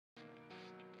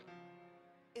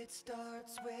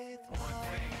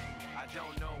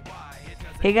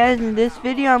Hey guys, in this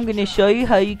video I'm going to show you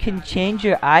how you can change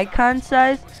your icon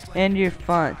size and your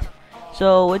font.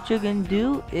 So what you're going to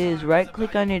do is right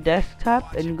click on your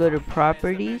desktop and go to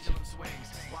properties.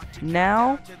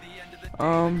 Now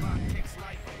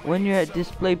when you're at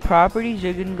display properties,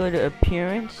 you're going to go to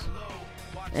appearance,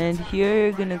 and here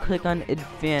you're going to click on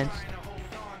advanced.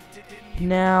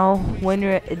 Now when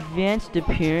you're at advanced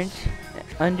appearance,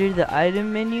 under the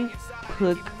item menu,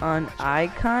 click on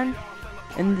icon,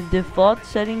 and the default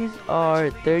settings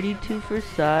are 32 for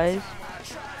size,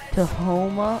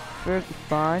 Tahoma for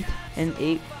font, and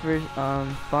 8 for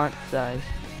font size.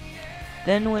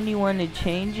 Then when you want to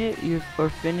change it or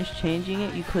finish changing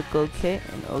it, you click OK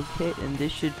and OK, and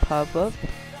this should pop up,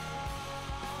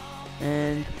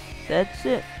 and that's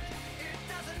it.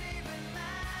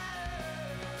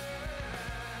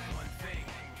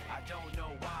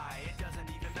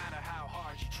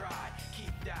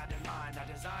 Keep that in mind.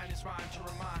 I designed this rhyme to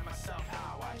remind myself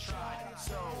how I tried.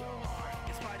 So